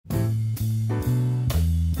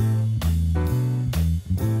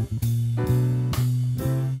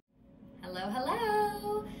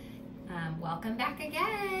Welcome back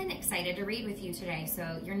again. Excited to read with you today.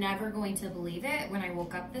 So you're never going to believe it. When I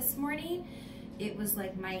woke up this morning, it was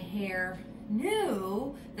like my hair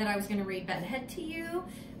knew that I was going to read Bedhead to you.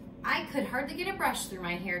 I could hardly get a brush through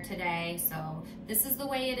my hair today, so this is the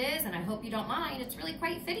way it is, and I hope you don't mind. It's really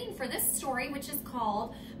quite fitting for this story, which is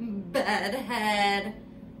called Bedhead.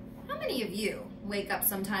 How many of you wake up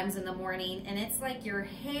sometimes in the morning and it's like your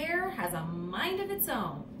hair has a mind of its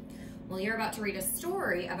own? Well, you're about to read a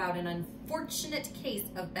story about an unfortunate case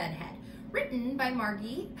of bedhead, written by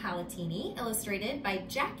Margie Palatini, illustrated by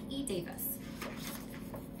Jack E. Davis.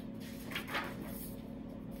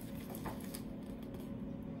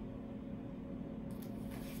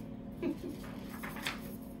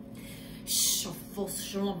 Shuffle,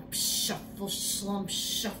 slump, shuffle, slump,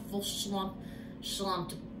 shuffle, slump,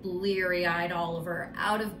 slumped bleary-eyed Oliver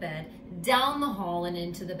out of bed, down the hall and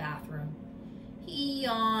into the bathroom. He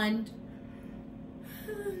yawned.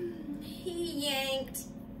 He yanked,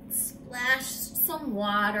 splashed some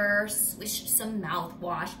water, swished some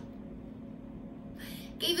mouthwash,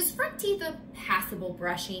 gave his front teeth a passable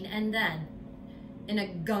brushing, and then, in a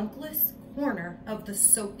gunkless corner of the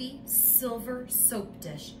soapy silver soap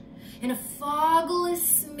dish, in a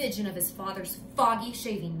fogless smidgen of his father's foggy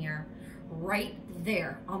shaving mirror, right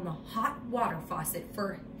there on the hot water faucet,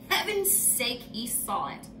 for heaven's sake, he saw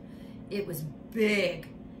it. It was big.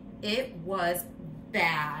 It was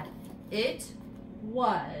bad. It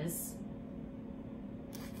was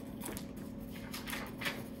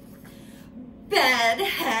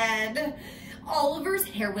Bedhead. Oliver's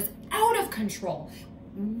hair was out of control,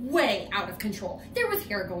 way out of control. There was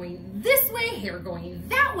hair going this way, hair going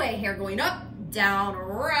that way, hair going up, down,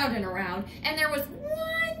 around and around, and there was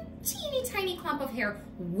one teeny tiny clump of hair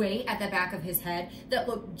way at the back of his head that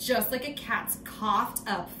looked just like a cat's coughed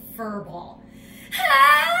up fur ball.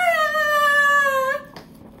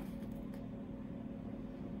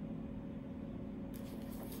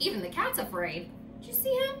 Even the cat's afraid. Did you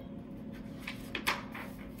see him?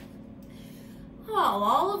 Oh,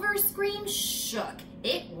 Oliver's scream shook.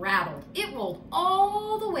 It rattled. It rolled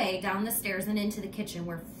all the way down the stairs and into the kitchen,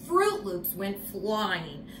 where Fruit Loops went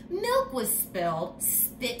flying. Milk was spilled,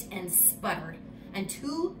 spit and sputtered, and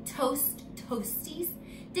two toasties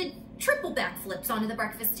did triple backflips onto the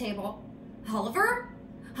breakfast table. Oliver?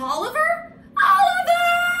 Oliver?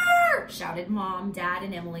 Oliver! Shouted Mom, Dad,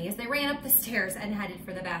 and Emily as they ran up the stairs and headed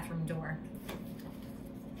for the bathroom door.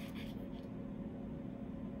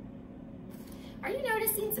 Are you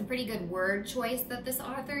noticing some pretty good word choice that this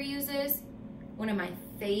author uses? One of my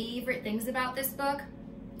favorite things about this book,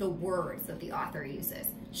 the words that the author uses.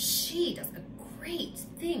 She does a great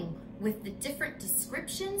thing with the different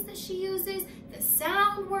descriptions that she uses, the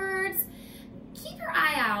sound words. Keep your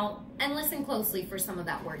eye out and listen closely for some of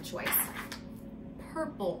that word choice.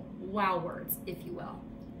 Purple wow words, if you will.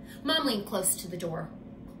 Mom leaned close to the door.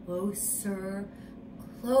 Closer,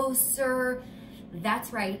 closer.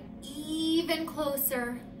 That's right, even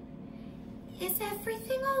closer. Is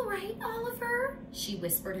everything all right, Oliver? She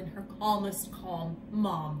whispered in her calmest calm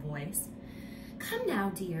mom voice. Come now,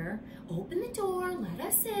 dear. Open the door, let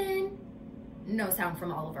us in. No sound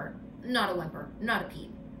from Oliver. Not a whimper, not a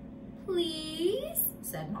peep. Please,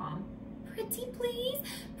 said Mom. Pretty please,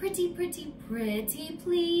 pretty, pretty, pretty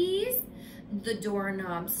please. The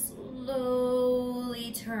doorknob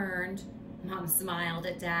slowly turned. Mom smiled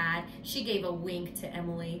at Dad. She gave a wink to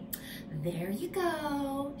Emily. There you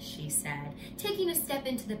go, she said, taking a step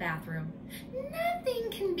into the bathroom. Nothing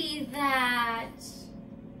can be that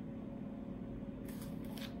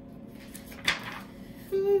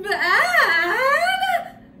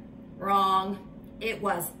bad. Wrong. It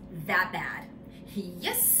was that bad.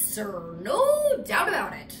 Yes, sir, no doubt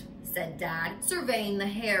about it, said Dad, surveying the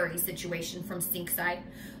hairy situation from Sinkside.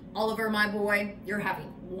 Oliver, my boy, you're having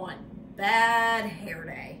one bad hair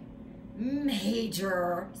day.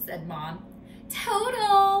 Major, said Mom.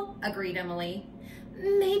 Total, agreed Emily.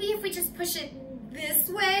 Maybe if we just push it this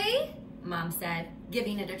way, Mom said,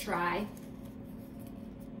 giving it a try.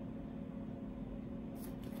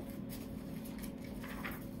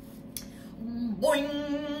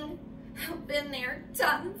 Boing! Been there,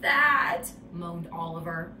 done that, moaned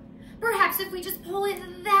Oliver. Perhaps if we just pull it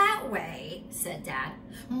that way, said Dad.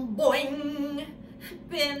 Boing!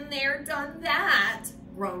 Been there, done that,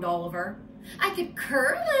 groaned Oliver. I could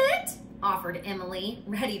curl it, offered Emily,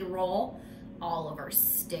 ready to roll. Oliver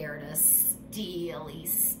stared a steely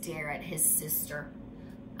stare at his sister.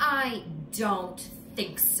 I don't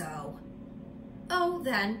think so. "Oh,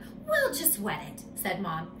 then we'll just wet it," said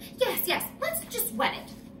Mom. "Yes, yes, let's just wet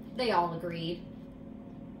it," they all agreed.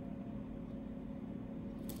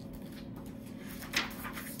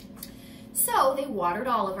 So they watered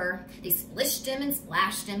Oliver. They splished him and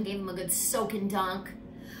splashed him, gave him a good soak and dunk.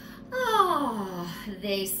 "Oh,"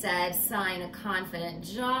 they said, sighing a confident,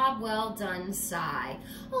 "job well done sigh."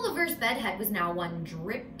 Oliver's bedhead was now one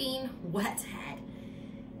dripping wet head.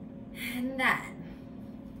 And then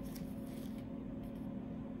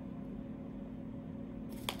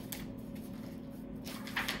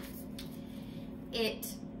it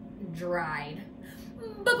dried.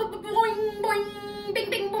 Boing, boing, bing,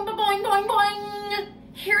 bing, boing, boing, boing, boing.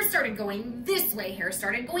 Hair started going this way. Hair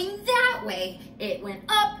started going that way. It went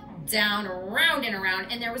up, down, around, and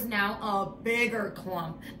around, and there was now a bigger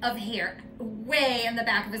clump of hair way in the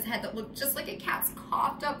back of his head that looked just like a cat's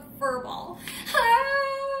coughed up fur ball.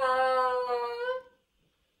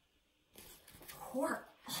 Poor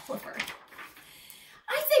Oliver.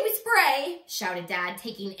 "I say we spray," shouted Dad,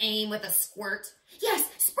 taking aim with a squirt. "Yes,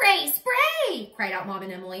 spray, spray," cried out Mom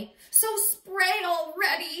and Emily. "So spray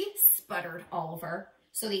already," sputtered Oliver.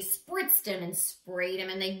 So they spritzed him and sprayed him,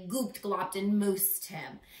 and they gooped, glopped, and moosed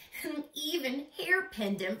him, and even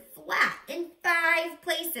hairpinned him flat in 5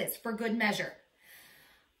 places for good measure.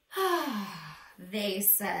 They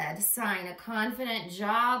said, sighing a confident,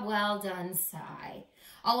 job well done sigh.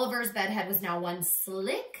 Oliver's bedhead was now one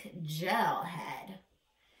slick gel head.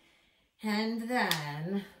 And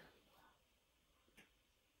then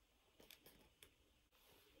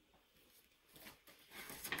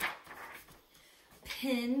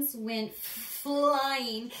pins went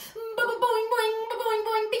flying. Boing, boing, boing,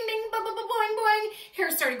 boing, bing, bing, boing, boing.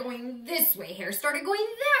 Hair started going this way. Hair started going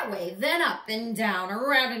that way. Then up and down,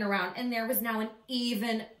 around and around. And there was now an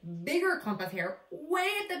even bigger clump of hair way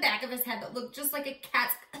at the back of his head that looked just like a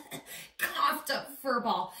cat's coughed up fur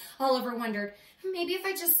ball. Oliver wondered, maybe if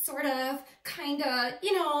I just sort of, kinda,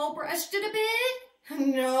 brushed it a bit?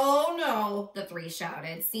 "No, no," the 3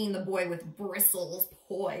 shouted, seeing the boy with bristles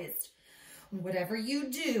poised. "Whatever you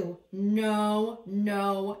do, no,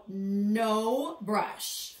 no, no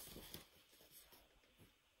brush."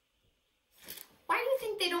 Why do you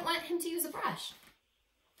think they don't want him to use a brush?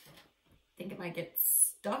 Think it might get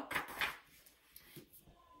stuck?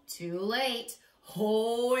 Too late.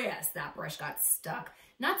 Oh yes, that brush got stuck.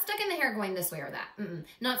 Not stuck in the hair going this way or that.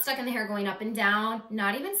 Not stuck in the hair going up and down.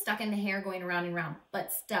 Not even stuck in the hair going around and around.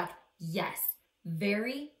 But stuck, yes,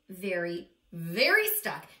 very, very, very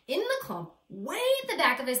stuck in the clump way at the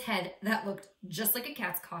back of his head that looked just like a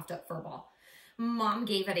cat's coughed up fur ball. Mom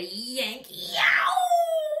gave it a yank, yow!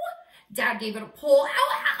 Dad gave it a pull,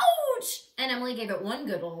 ow, ouch! And Emily gave it one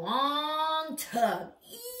good long tug,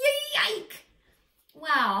 yike!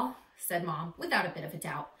 "Well," said Mom, without a bit of a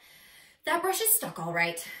doubt, "that brush is stuck all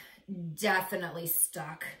right." "Definitely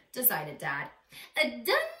stuck," decided Dad. "A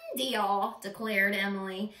done deal," declared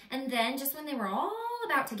Emily. And then, just when they were all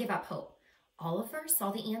about to give up hope, Oliver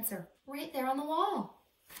saw the answer right there on the wall.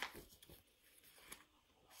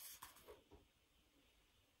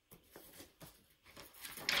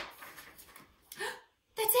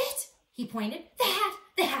 "That's it," he pointed.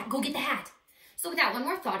 "The hat, go get the hat." So without one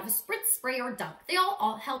more thought of a spritz, spray, or dunk, they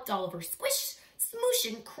all helped Oliver squish,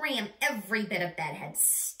 smoosh, and cram every bit of bedhead,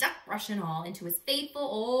 stuck brush and all, into his faithful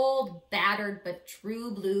old battered but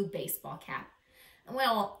true blue baseball cap.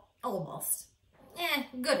 Well, almost.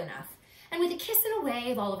 Good enough. And with a kiss and a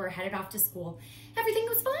wave, Oliver headed off to school. Everything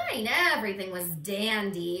was fine. Everything was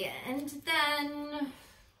dandy. And then...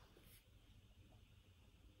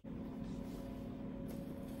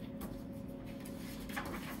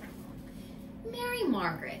 Mary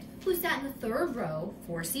Margaret, who sat in the 3rd row,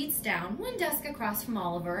 4 seats down, 1 desk across from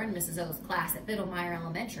Oliver and Mrs. O's class at Biddlemeyer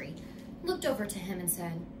Elementary, looked over to him and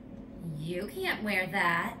said, "You can't wear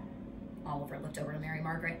that." Oliver looked over to Mary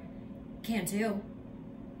Margaret. "Can too."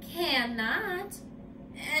 "Cannot."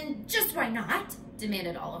 "And just why not?"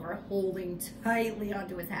 demanded Oliver, holding tightly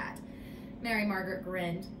onto his hat. Mary Margaret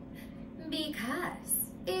grinned. "Because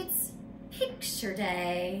it's picture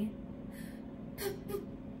day."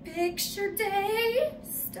 "Picture day?"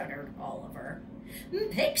 stuttered Oliver.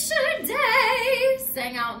 "Picture day!"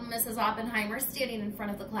 sang out Mrs. Oppenheimer, standing in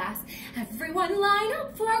front of the class. "Everyone line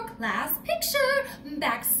up for class picture.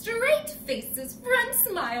 Back straight, faces front,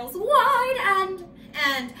 smiles wide,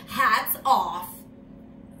 and hats off."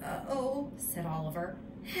 "Uh-oh," said Oliver.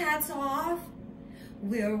 "Hats off?"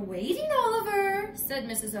 "We're waiting, Oliver," said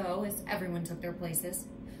Mrs. O as everyone took their places.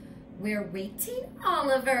 "We're waiting,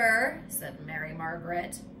 Oliver," said Mary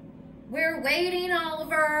Margaret. "We're waiting,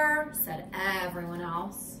 Oliver," said everyone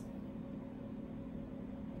else.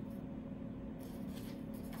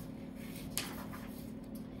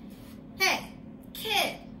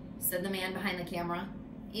 said the man behind the camera.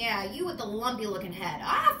 Yeah, you with the lumpy looking head.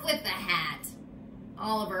 Off with the hat.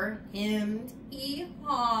 Oliver hemmed, he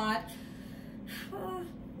hawed.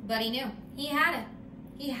 But he knew. He had it.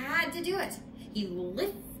 He had to do it. He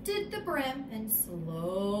lifted the brim and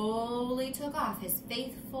slowly took off his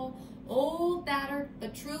faithful, old, battered,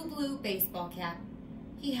 but true blue baseball cap.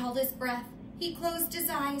 He held his breath. He closed his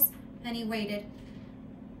eyes, and he waited.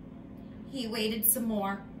 He waited some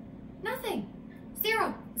more. Nothing.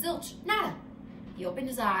 Zero. Zilch. Nada. He opened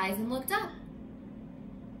his eyes and looked up.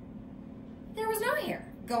 There was no hair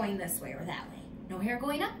going this way or that way. No hair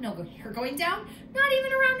going up, no hair going down, not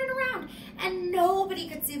even around and around. And nobody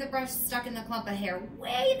could see the brush stuck in the clump of hair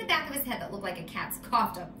way in the back of his head that looked like a cat's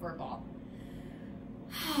coughed up fur ball.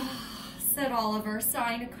 Said Oliver,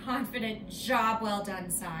 sighing a confident, job well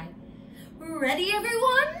done sigh. Ready,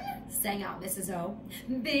 everyone? Sang out Mrs. O.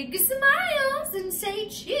 Big smiles and say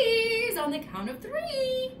cheese on the count of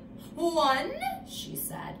 3. 1, she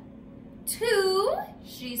said. 2,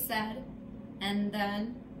 she said. And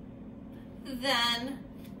then...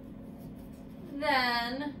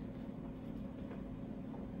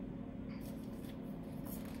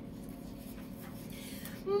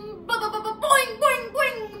 boing, boing,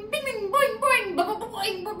 boing, bing, bing, boing, boing,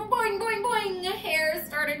 boing, boing, boing, boing. Hair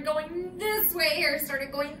started going this way, hair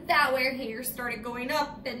started going that way, hair started going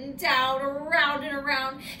up and down, around and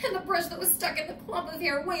around, and the brush that was stuck in the clump of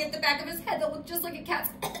hair way at the back of his head that looked just like a cat's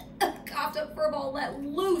coughed up fur ball let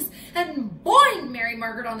loose, and boing, Mary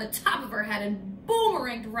Margaret on the top of her head and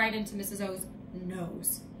boomeranged right into Mrs. O's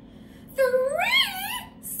nose. 3!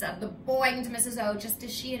 said the boing to Mrs. O, just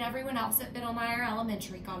as she and everyone else at Biddlemeyer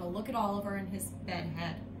Elementary got a look at Oliver and his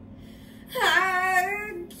bedhead.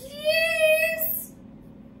 Geese!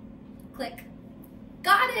 Click.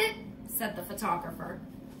 Got it, said the photographer.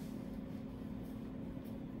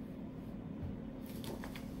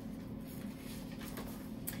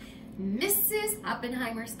 Mrs.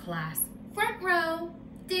 Oppenheimer's class. Front row,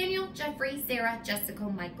 Daniel, Jeffrey, Sarah, Jessica,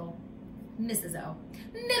 Michael. Mrs. O.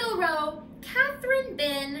 Middle row, Catherine,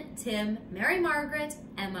 Ben, Tim, Mary Margaret,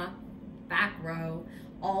 Emma. Back row,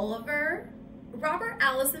 Oliver, Robert,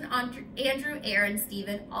 Allison, Andrew, Aaron,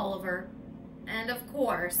 Stephen, Oliver, and of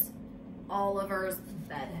course, Oliver's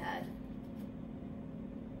bedhead.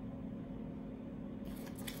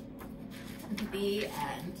 The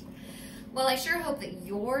end. Well, I sure hope that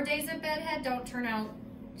your days at Bedhead don't turn out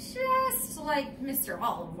just like Mr.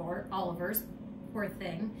 Oliver's. Poor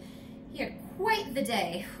thing. He had quite the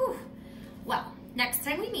day. Whew. Well, next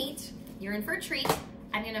time we meet, you're in for a treat.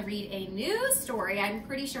 I'm going to read a new story I'm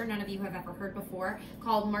pretty sure none of you have ever heard before,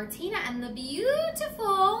 called Martina and the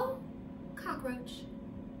Beautiful Cockroach.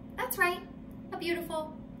 That's right, a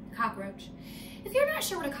beautiful cockroach. If you're not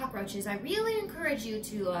sure what a cockroach is, I really encourage you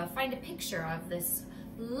to find a picture of this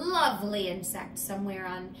lovely insect somewhere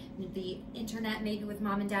on the internet, maybe with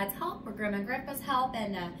mom and dad's help or grandma and grandpa's help.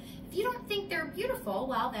 And if you don't think they're beautiful,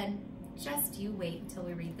 well then, just you wait until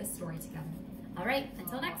we read this story together. All right,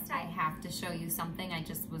 until next time. I have to show you something I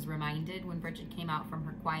just was reminded when Bridget came out from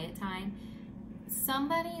her quiet time.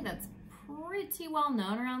 Somebody that's pretty well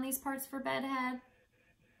known around these parts for Bedhead,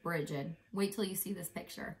 Bridget. Wait till you see this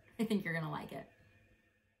picture. I think you're gonna like it.